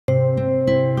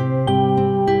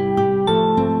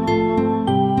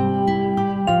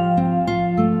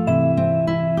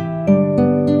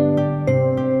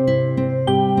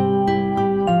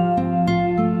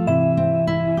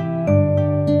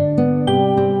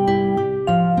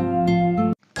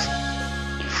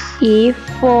A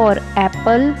for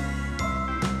apple,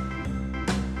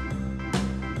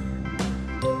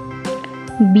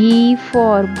 B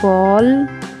for ball,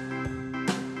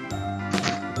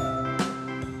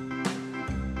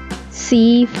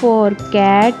 C for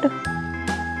cat,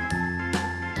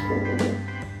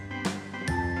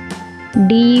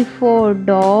 D for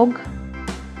dog,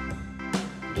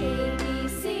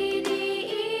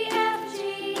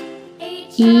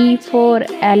 E for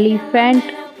elephant,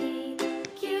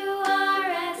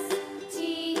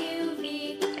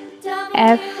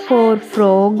 F for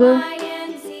frog,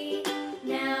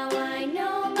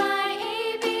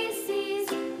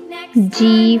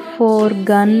 G for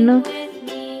gun,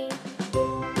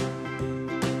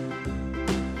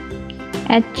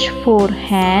 H for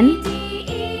hen,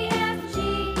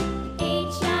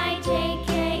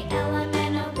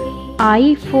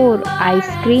 I for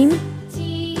ice cream,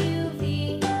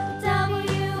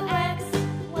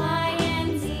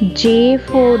 J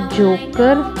for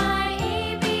joker,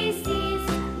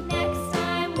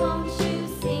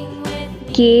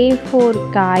 K for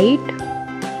kite,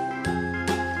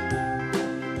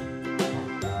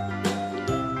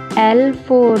 L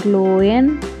for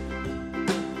lion,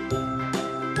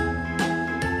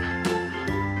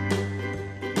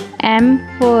 M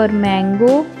for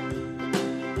mango,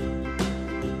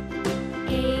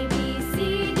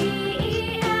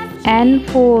 N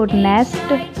for nest,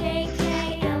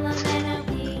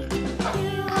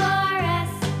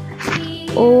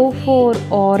 O for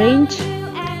orange,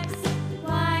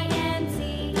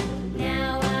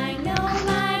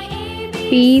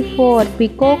 P for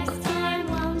peacock,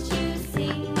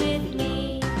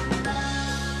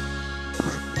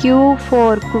 Q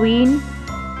for queen,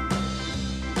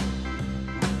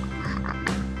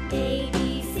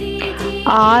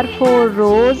 R for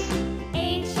rose,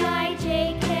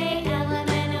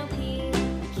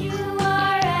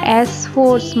 S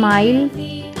for smile,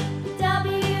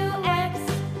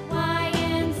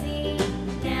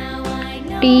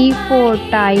 T for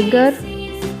tiger,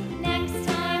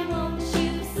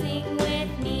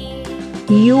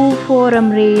 U for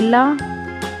umbrella,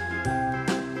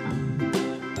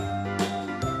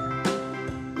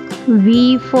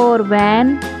 V for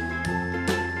van,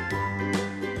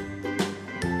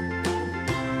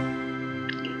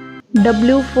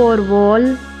 W for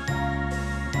wall,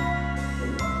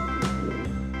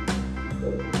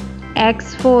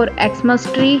 X for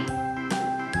Xmas tree,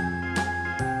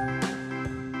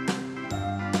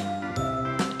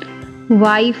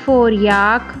 Y for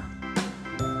yak,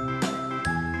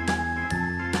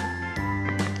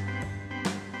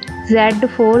 Z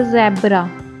for zebra.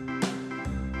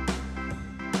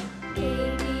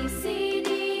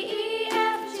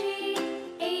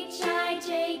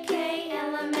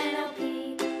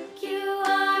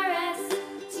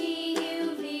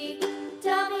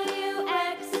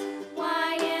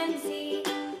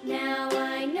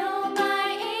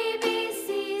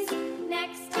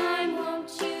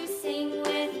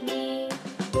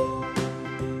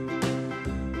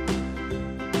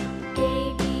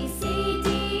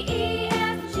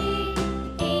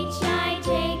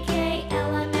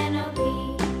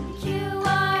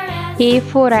 A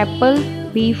for apple,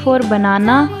 B for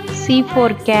banana, C for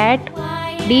cat,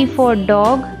 D for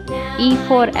dog, E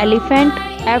for elephant,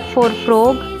 F for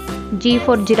frog, G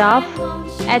for giraffe,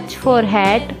 H for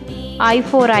hat, I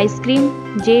for ice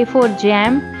cream, J for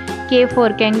jam, K for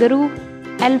kangaroo,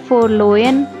 L for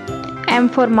lion, M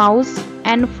for mouse,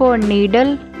 N for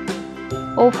needle,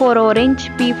 O for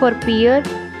orange, P for pear,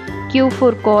 Q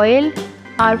for coil,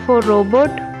 R for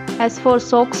robot, S for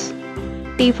socks,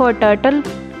 T for turtle,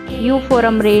 U for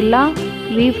umbrella,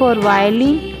 V for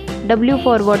violin, W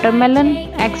for watermelon,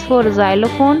 X for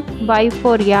xylophone, Y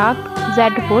for yak, Z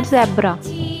for zebra.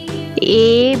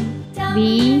 A,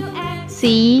 B,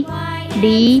 C,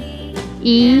 D,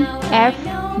 E, F,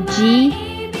 G,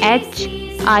 H,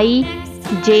 I,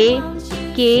 J,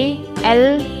 K,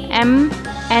 L, M,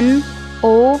 N,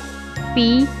 O,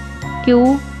 P,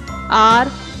 Q, R,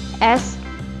 S,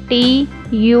 T,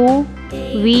 U,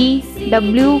 V,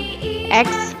 W,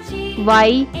 X,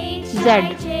 Y, Z.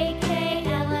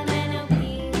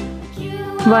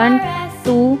 1,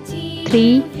 2,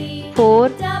 3, 4,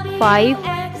 5,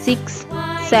 6,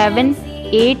 7,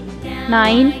 8,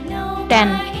 9,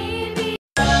 10.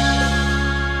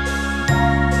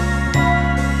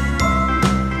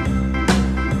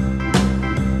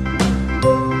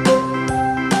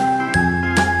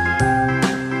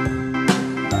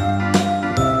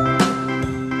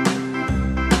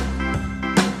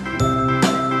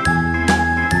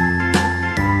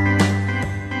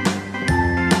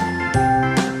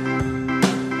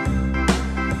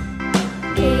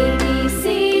 A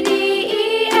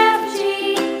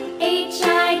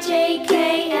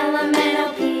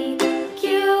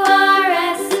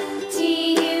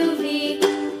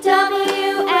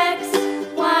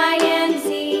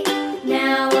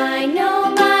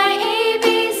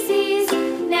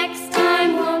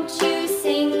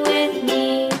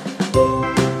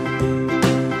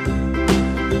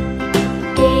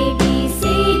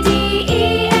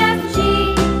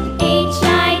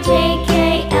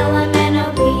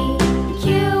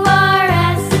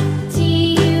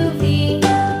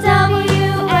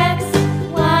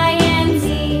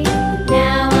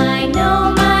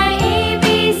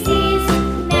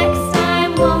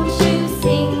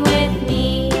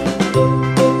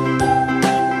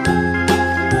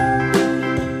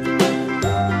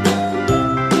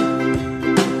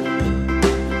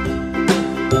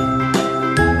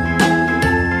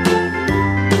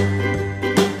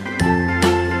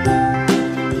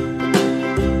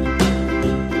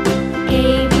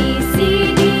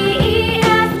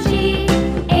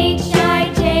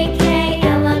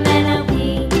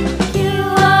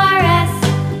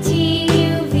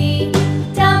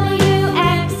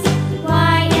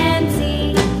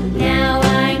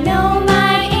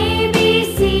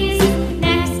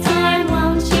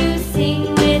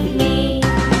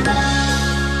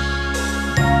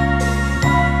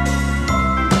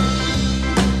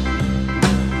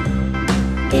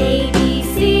A B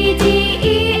C D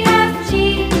E F G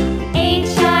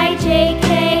H I J K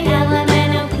L M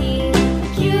N O P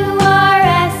Q R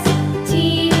S T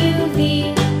U V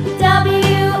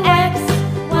W X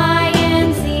Y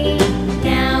and Z.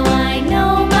 Now I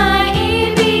know my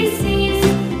ABCs.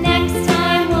 Next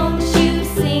time, won't you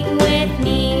sing with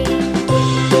me?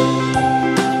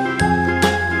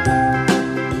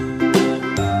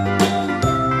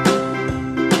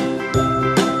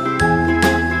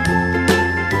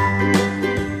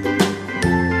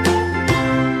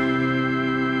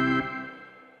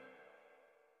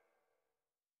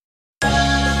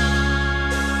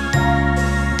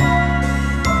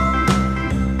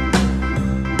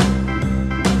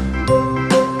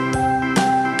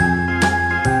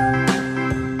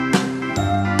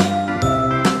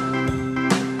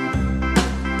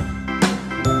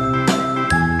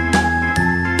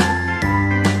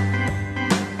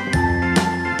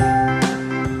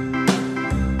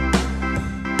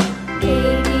 A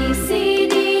B C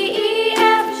D E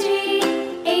F G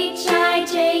H I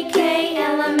J K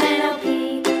L M N O P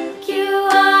Q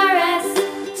R S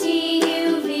T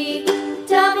U V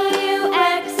W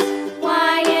X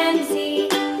Y and Z.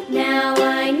 Now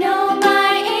I know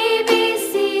my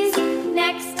ABCs.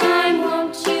 Next time,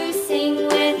 won't you sing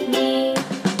with me?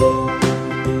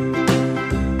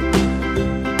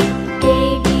 A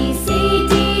B C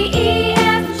D E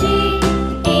F G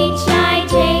H I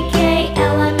J K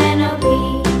L M N O P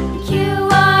Q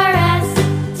R S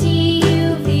T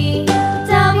U V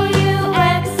W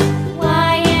X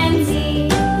Y and Z.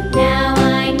 Now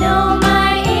I know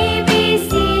my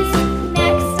ABCs.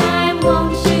 Next time,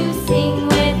 won't you sing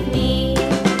with me?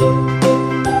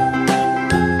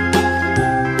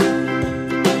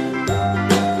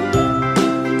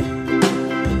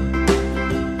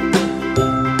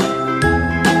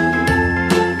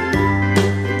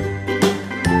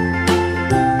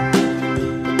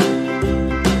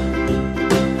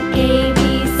 A B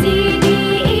C D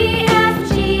E F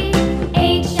G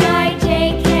H I J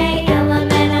K L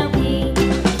M N O P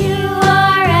Q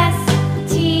R S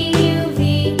T U V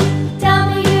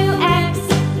W X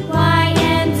Y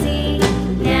and Z.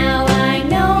 Now I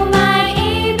know my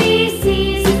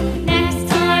ABCs. Next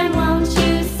time, won't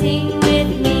you sing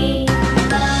with me?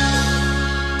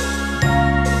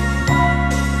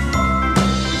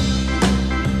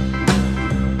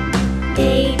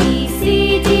 A B C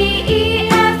D E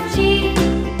F G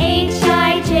H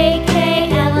I J K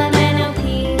L M N O P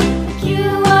Q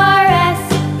R S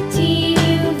T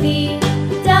U V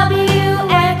W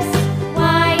X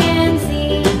Y and Z.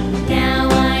 Now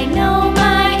I know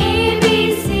my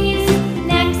ABCs.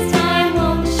 Next time,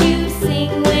 won't you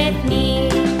sing with me?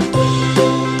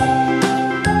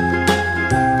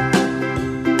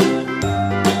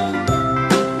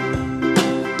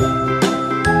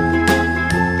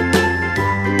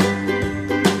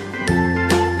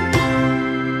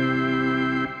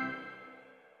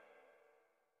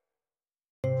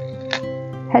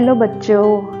 Hello बच्चों,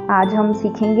 आज हम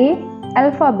सीखेंगे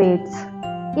alphabets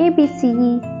ABC।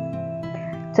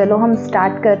 चलो हम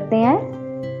start करते हैं।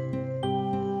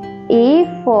 A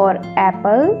for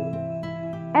apple,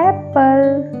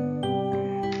 apple,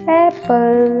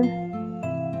 apple.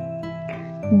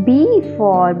 B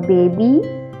for baby,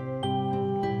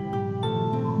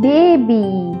 baby.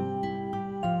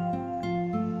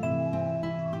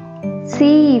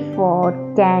 C for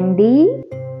candy,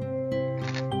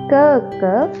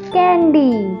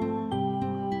 candy.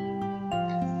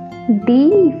 D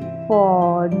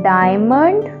for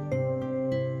diamond,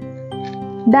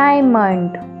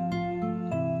 diamond.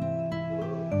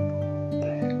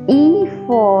 E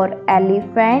for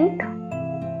elephant,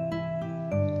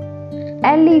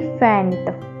 elephant.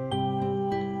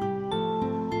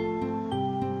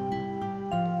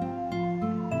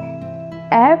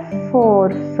 F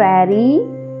for fairy,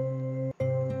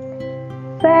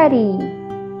 fairy.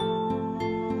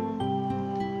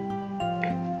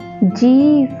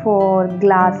 G for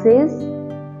glasses,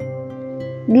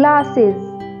 glasses.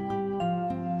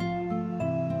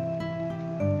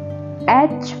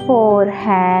 H for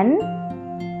hen,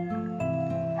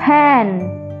 hen.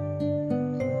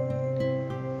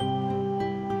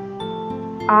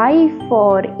 I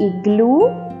for igloo,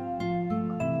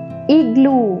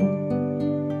 igloo.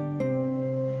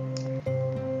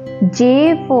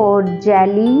 J for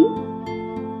jelly,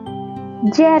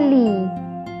 jelly.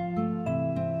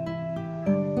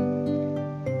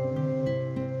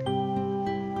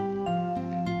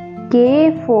 K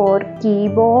for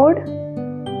keyboard,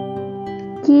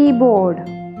 keyboard.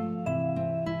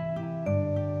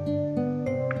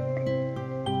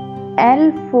 L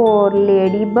for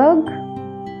ladybug,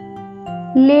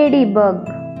 ladybug.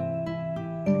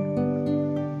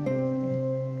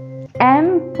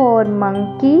 M for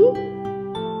monkey,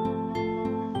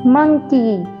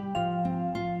 monkey.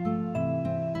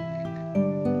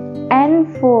 N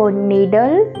for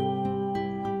needle,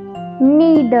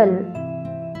 needle.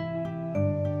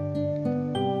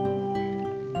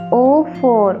 O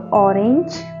for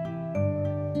orange,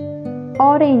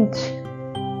 orange.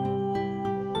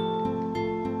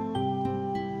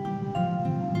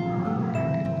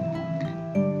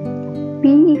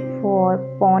 P for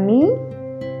pony,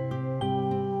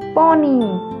 pony.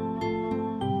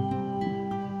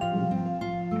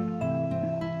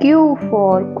 Q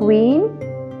for queen,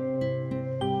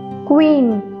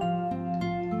 queen.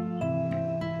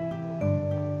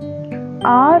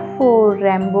 R for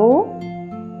rainbow,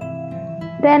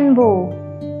 rainbow.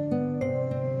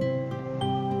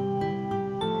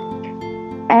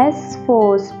 S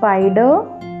for spider,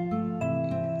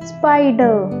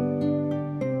 spider.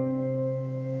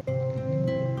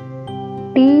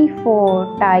 T for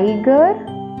tiger,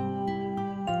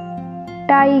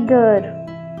 tiger.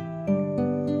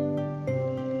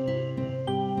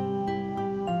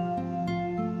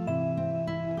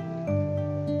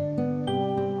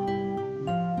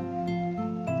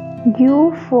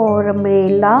 U for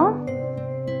umbrella,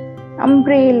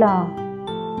 umbrella.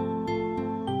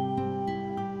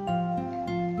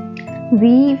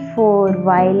 V for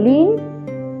violin,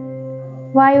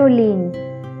 violin.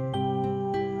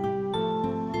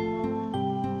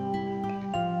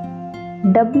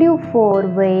 W for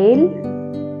whale,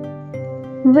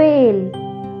 whale.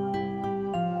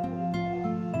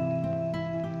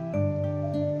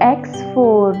 X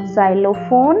for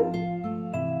xylophone,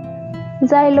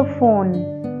 xylophone.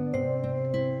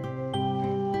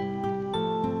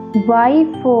 Y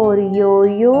for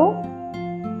yo-yo,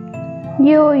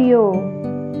 yo-yo.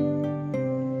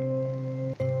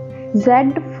 Z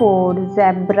for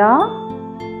zebra,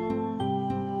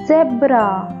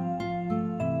 zebra.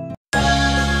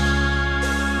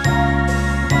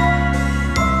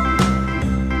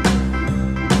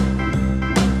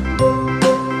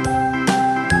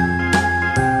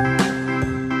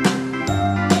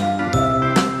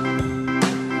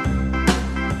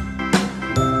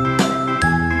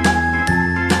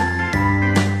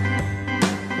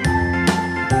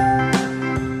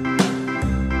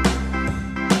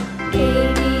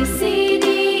 A B C D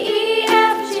E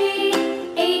F G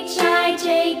H I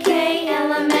J K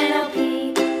L M N O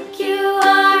P Q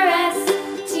R S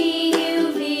T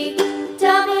U V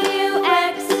W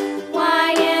X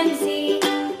Y and Z.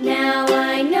 Now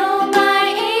I know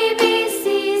my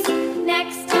ABCs.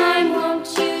 Next time, won't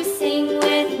you sing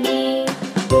with me?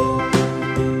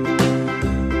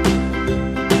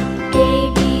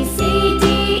 A B C D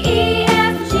E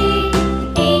F G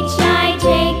H I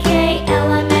J K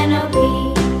L M N O P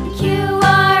Q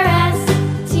R S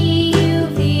T U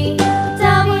V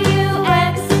W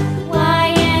X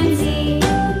Y and Z.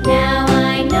 Now I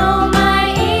know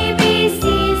my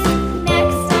ABCs.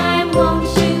 Next time, won't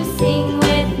you sing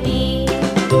with me? A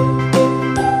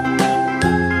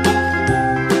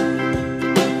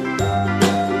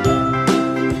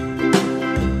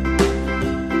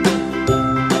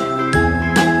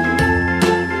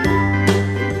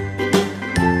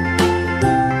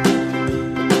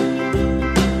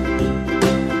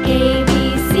B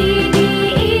C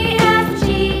D E F G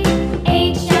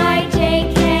H I J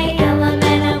K L M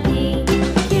N O P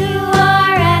Q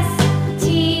R S T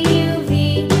U V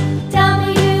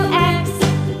W X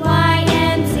Y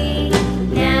and Z.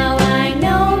 Now I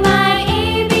know my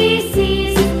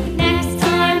ABCs. Next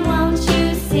time, won't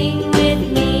you sing with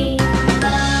me?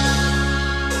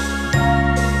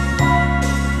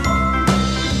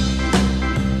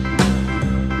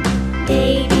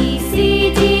 A B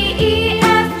C D E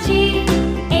F G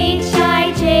H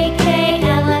I J K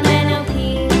L M N O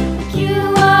P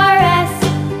Q R S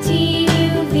T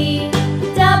U V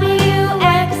W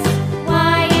X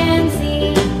Y and Z.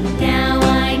 Now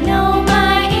I know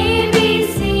my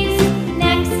ABCs.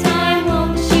 Next time,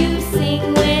 won't you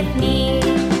sing with me?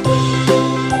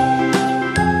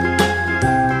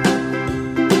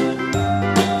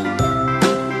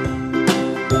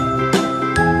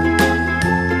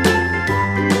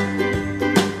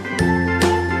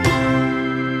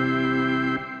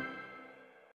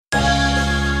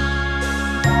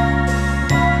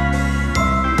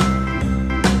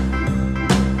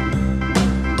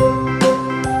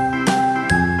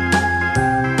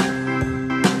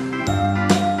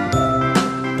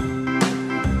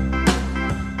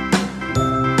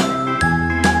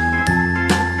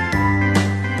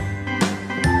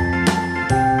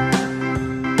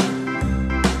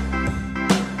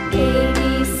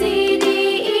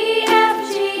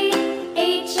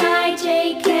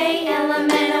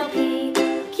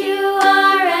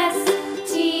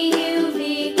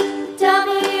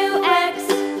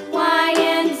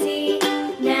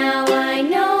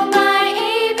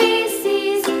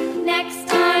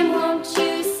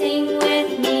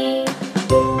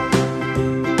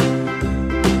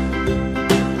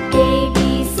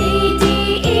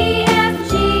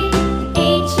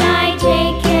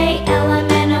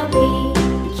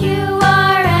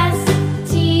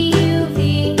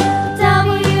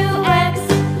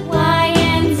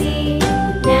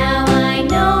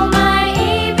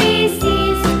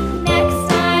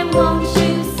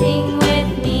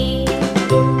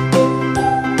 A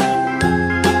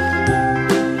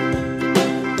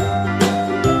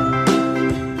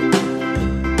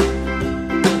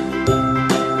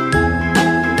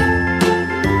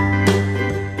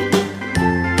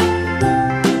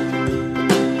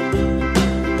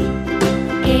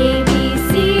B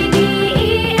C D E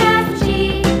F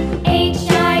G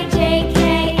H I J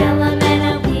K L M N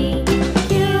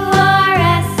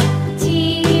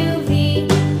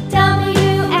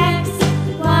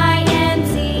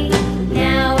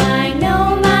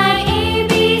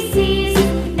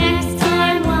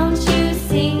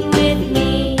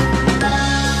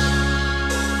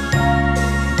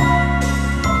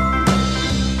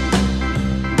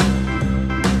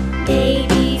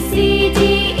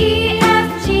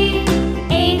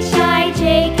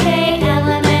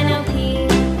O P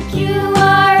Q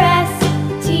R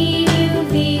S T U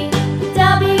V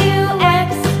W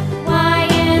X Y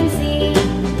and Z.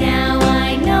 Now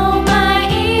I know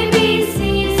my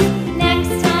ABCs. Next time,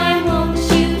 won't you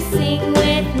sing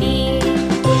with me?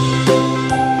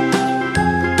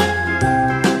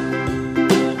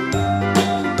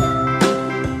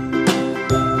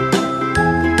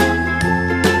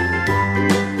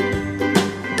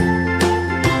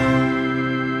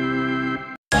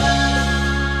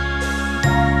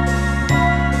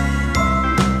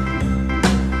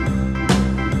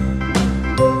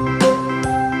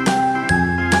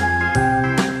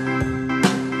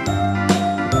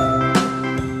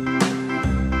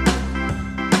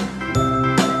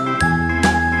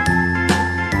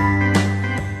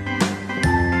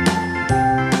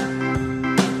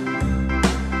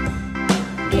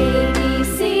 A B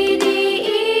C D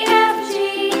E F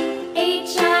G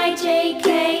H I J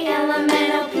K L M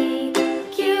N O P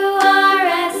Q R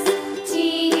S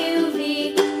T U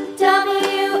V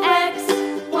W X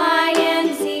Y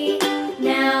and Z.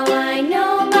 Now I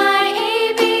know my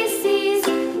ABCs.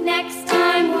 Next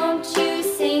time, won't you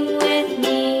sing with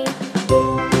me?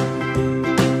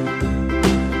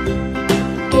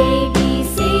 A B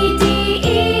C D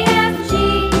E F G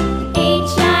H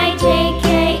I J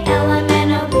K L M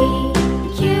N O P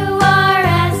Q R S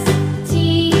T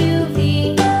U V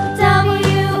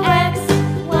W X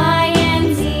Y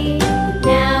and Z.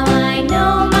 Now I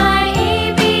know my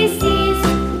ABCs.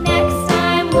 Next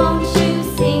time, won't you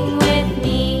sing with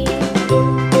me?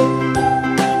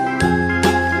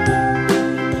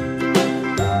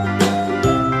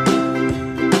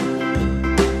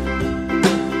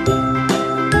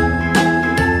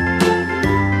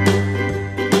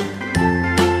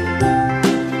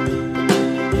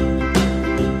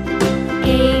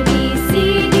 A B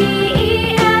C D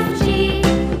E F G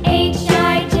H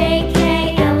I J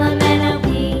K L M N O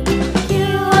P Q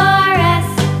R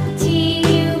S T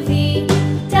U V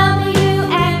W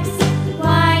X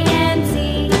Y and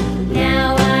Z.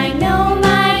 Now I know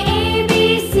my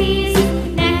ABCs.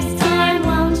 Next time,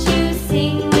 won't you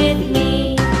sing with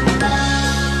me?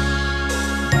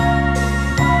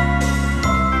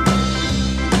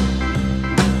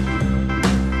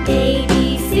 A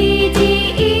B C D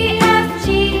E F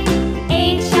G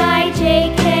H I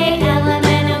J K L M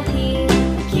N O P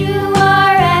Q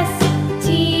R S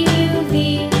T U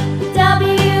V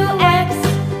W X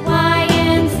Y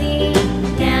and Z.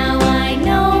 Now I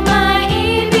know my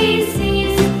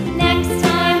ABCs. Next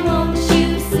time, won't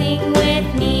you sing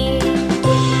with me?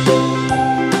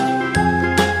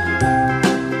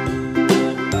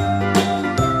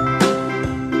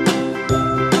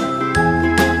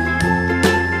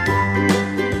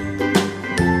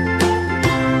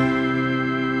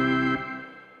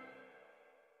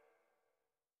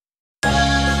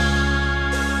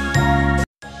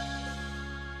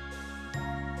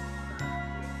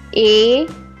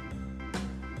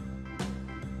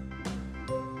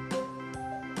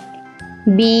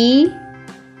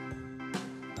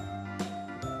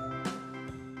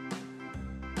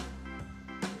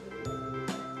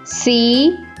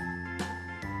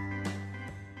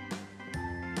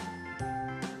 A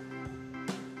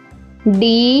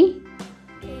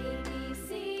B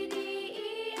C D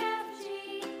E F G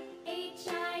H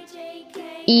I J K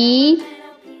L M N O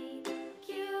P Q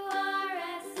R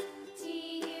S T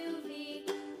U V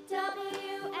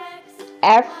W X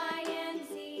Y and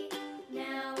Z.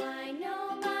 Now I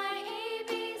know my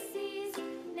ABCs.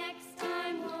 Next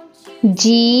time, won't you sing with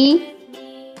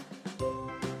me?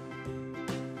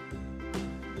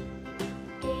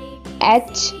 A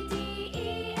B C D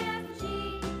E F G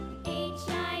H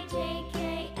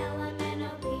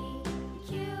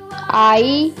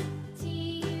I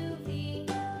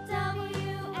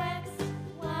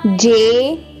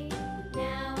J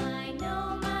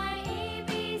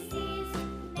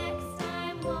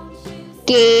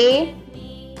K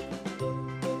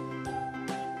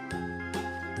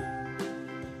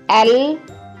L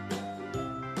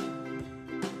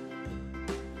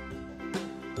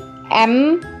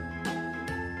M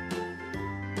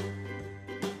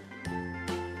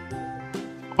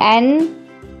N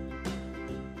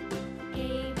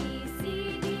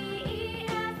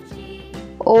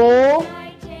O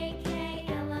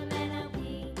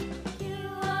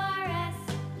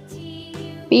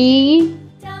P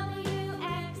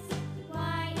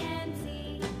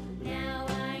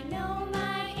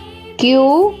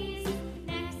Q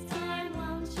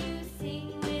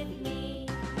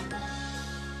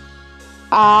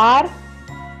R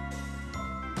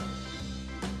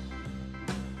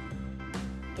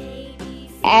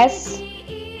S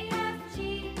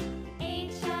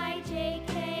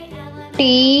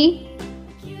T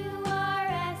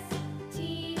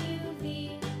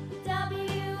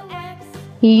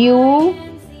U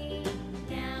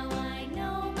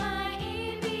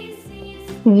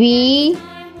V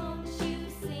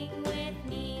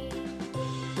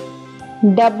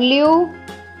W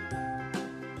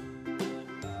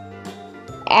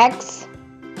X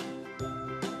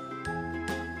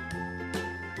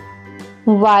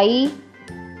Y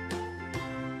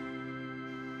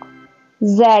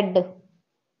Z.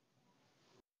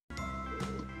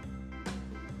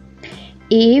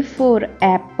 A for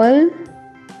apple,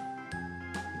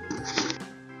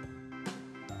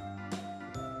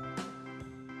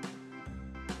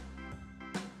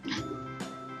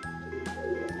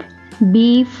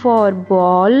 B for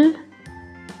ball,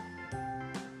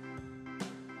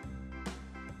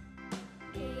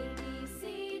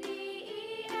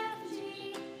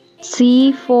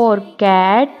 C for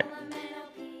cat,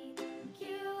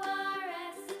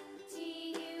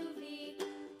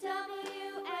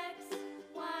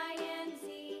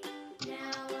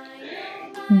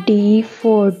 D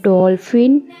for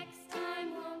dolphin,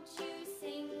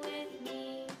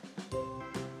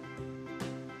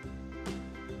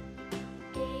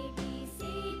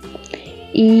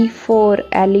 E for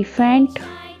elephant,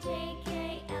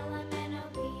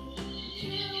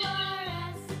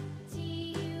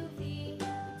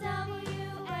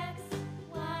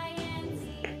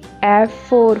 F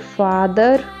for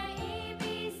father,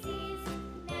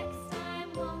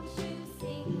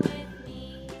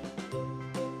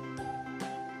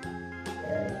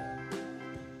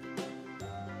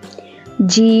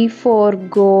 G for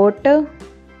goat,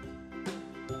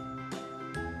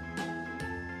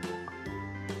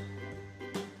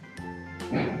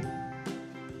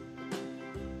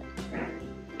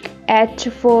 H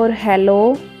for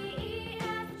hello,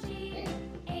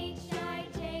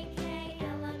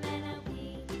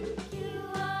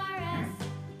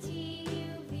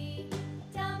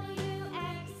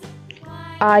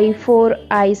 I for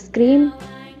ice cream,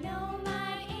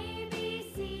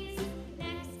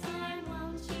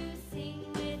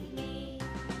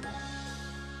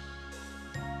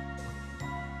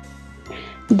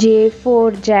 J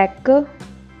for jack,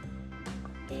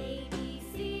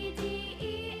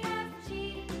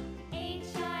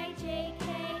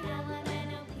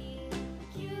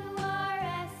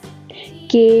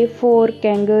 K for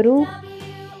kangaroo,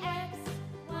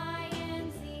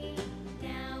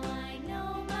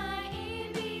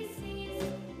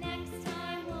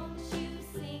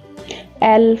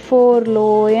 L for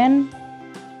lion,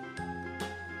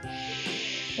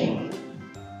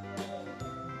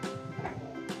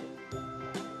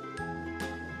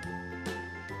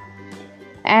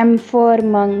 M for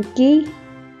monkey,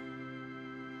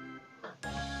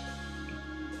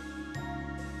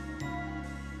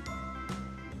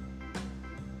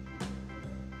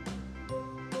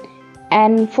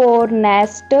 N for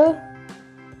nest,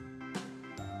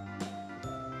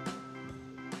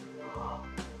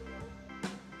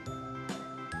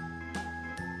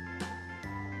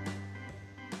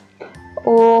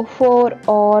 O for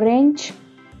orange,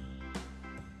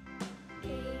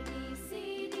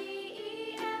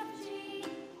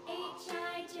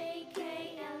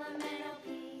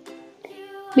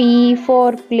 P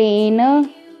for plane,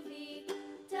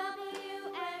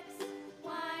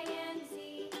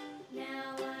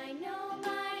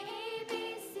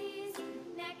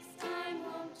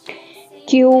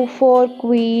 Q for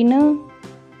queen,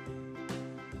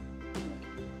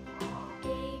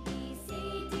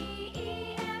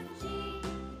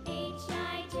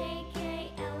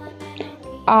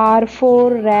 R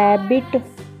for rabbit,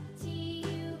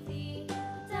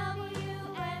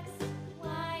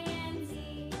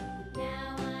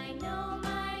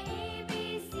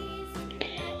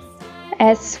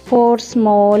 S for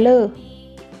small,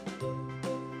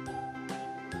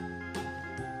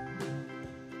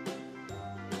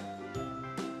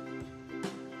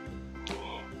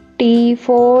 T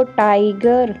for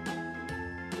tiger.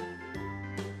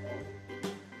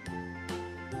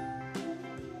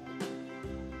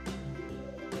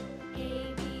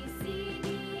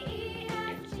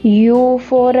 U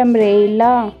for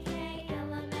umbrella.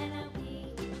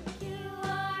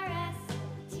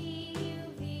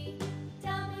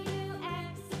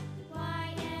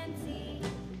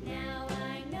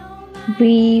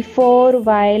 V for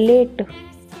violet.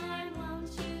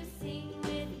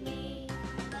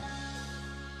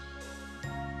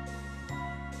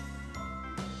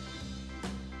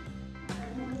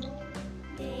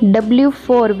 W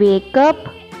for wake up.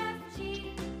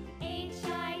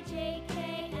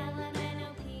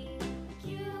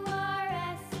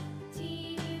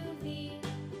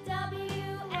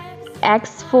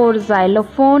 X for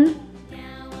xylophone.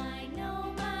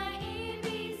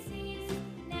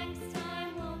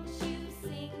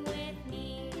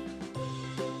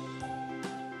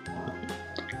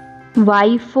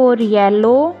 Y for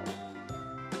yellow.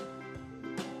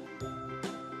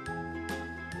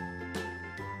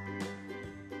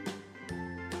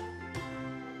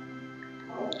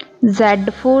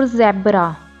 Z for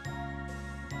zebra.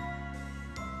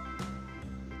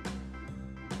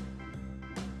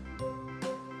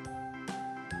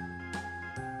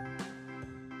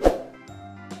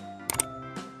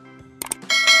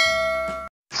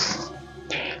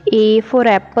 A for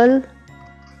apple.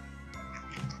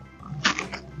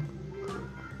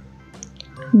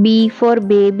 B for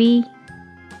baby.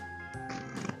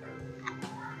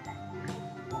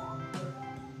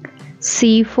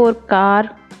 C for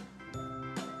car.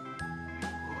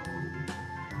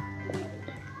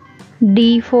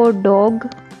 D for dog.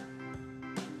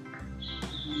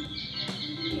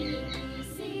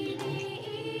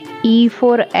 E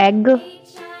for egg.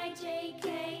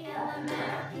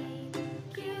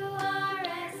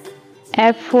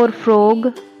 F for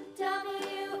frog.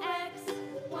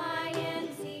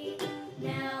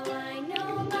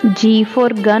 G for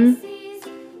gun.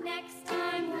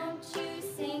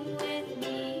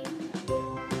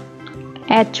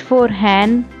 H for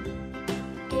hen.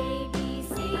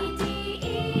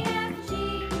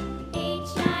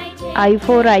 I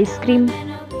for ice cream.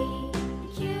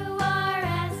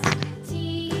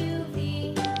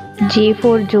 J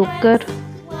for joker.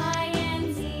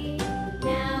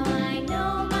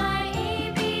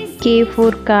 K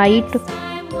for kite.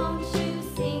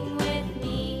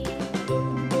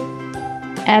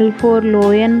 L for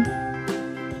lion.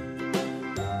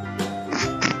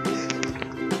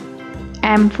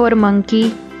 M for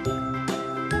monkey.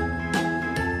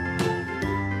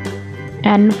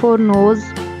 N for nose.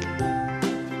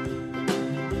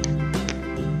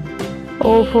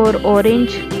 O for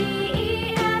orange.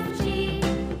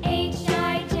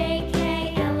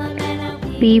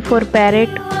 P for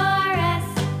parrot.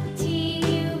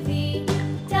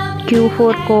 Q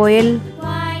for quail.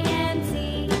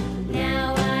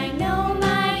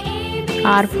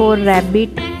 R for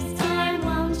rabbit.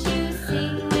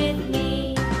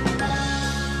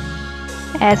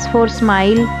 S for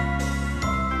smile.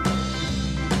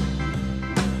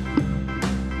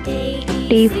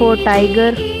 T for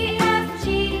tiger.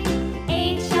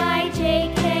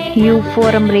 U for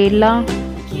umbrella.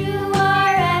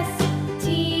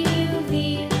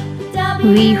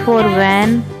 V for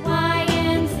van.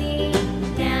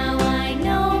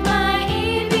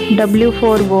 W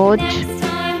for watch.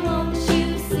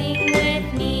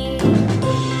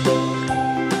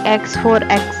 X for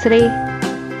X-ray.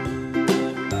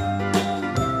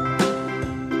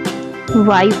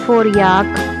 Y for yak.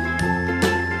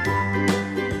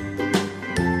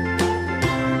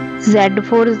 Z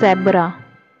for zebra.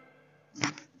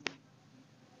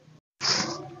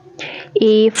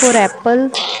 A for apple.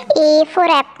 A for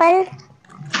apple.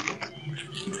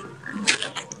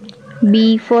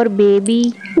 B for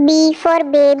baby. B for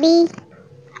baby.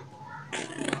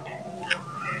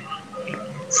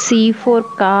 C for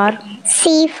car.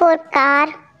 C for car.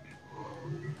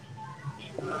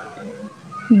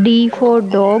 D for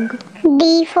dog.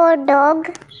 D for dog.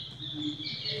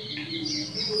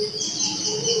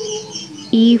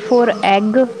 E for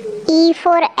egg. E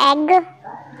for egg.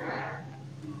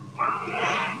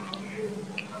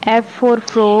 F for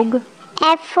frog.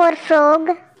 F for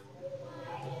frog.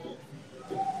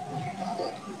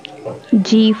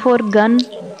 G for gun.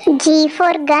 G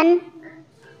for gun.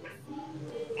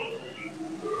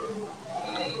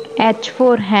 H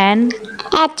for hen.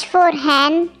 H for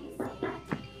hen.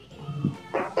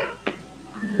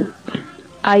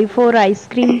 I for ice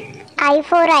cream. I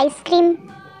for ice cream.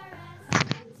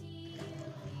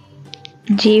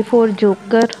 J for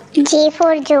joker. J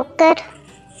for joker.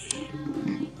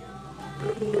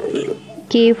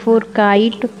 K for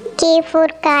kite. K for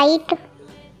kite.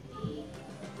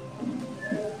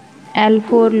 L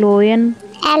for lion.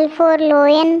 L for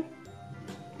lion.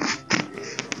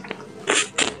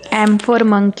 M for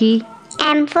monkey.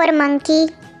 M for monkey.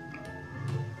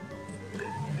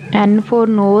 N for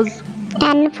nose.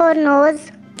 N for nose.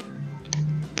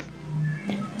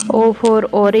 O for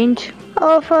orange.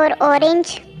 O for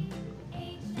orange.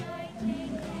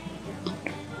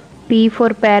 P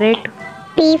for parrot.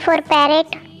 P for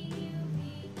parrot.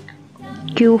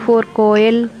 Q for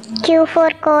coil. Q for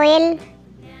coil.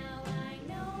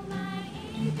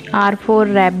 R for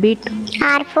rabbit.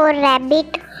 R for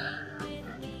rabbit.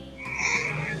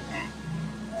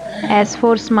 S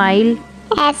for smile.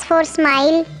 S for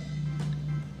smile.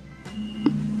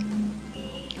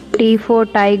 T for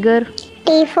tiger.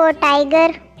 T for tiger.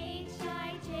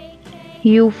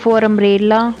 U for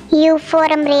umbrella. U for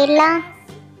umbrella.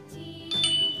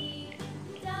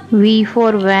 V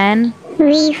for van.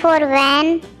 V for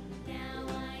van.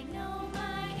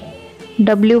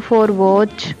 W for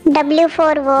watch. W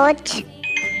for watch.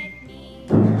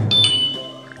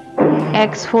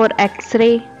 X for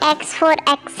x-ray. X for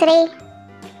x-ray.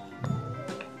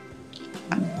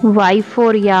 Y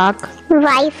for yak.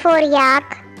 Y for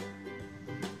yak.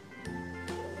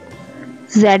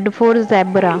 Z for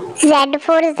zebra. Z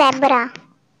for zebra.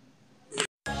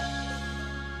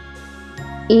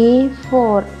 A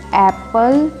for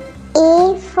apple.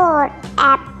 A for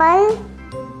apple.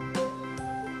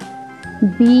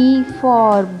 B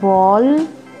for ball.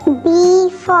 B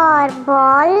for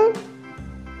ball.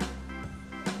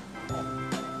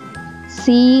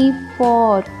 C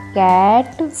for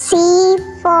cat. C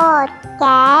for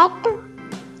cat.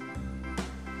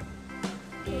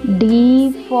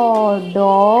 D for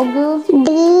dog.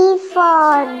 D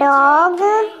for dog.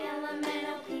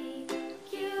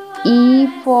 E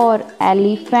for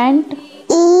elephant.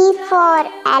 E for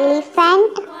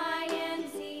elephant.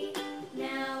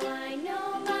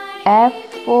 F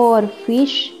for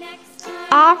fish.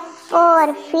 F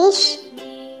for fish.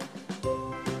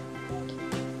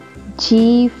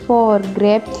 G for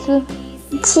grapes.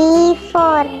 G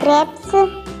for grapes.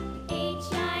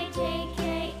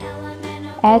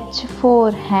 H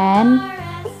for hen.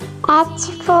 H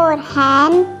for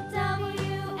hen.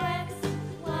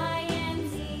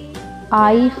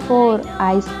 I for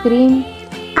ice cream.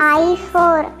 I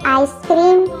for ice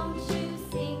cream.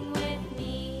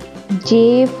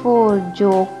 J for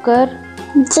joker.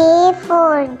 J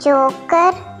for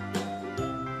joker.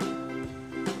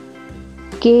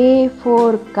 K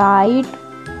for kite.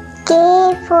 K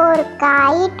for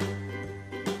kite.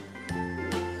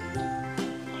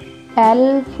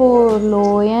 L for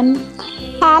lion.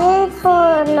 L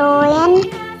for lion.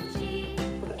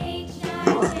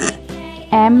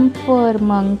 M for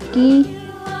monkey.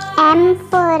 M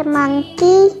for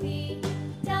monkey.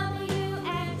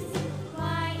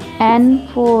 N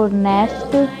for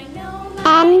nest.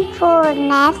 N for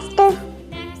nest.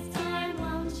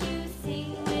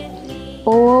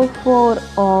 O for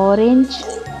orange.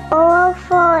 O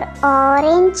for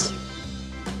orange.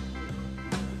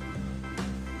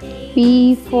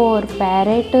 P for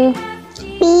parrot.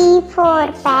 P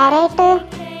for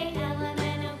parrot.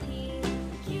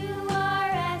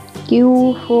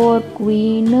 Q for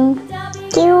queen.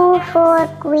 Q for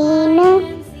queen.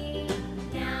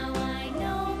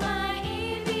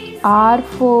 R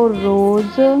for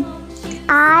rose.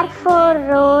 R for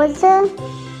rose.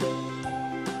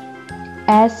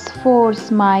 S for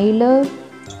smile.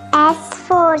 S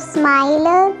for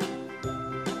smile.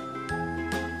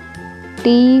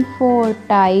 T for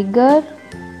tiger.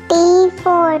 T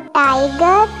for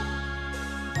tiger.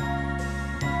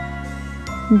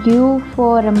 U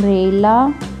for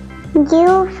umbrella.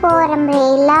 U for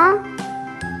umbrella.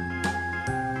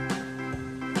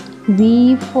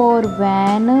 V for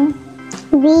van.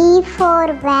 V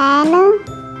for van.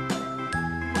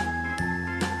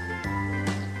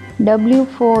 W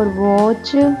for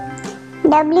watch.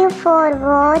 W for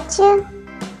watch.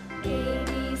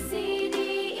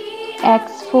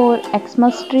 X for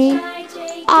Xmas tree.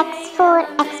 X for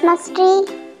Xmas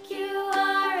tree.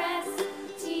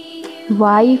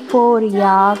 Y for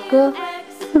yak.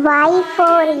 Y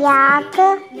for yak.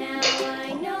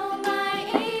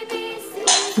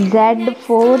 Z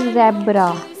for zebra.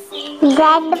 Z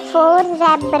for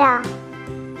zebra.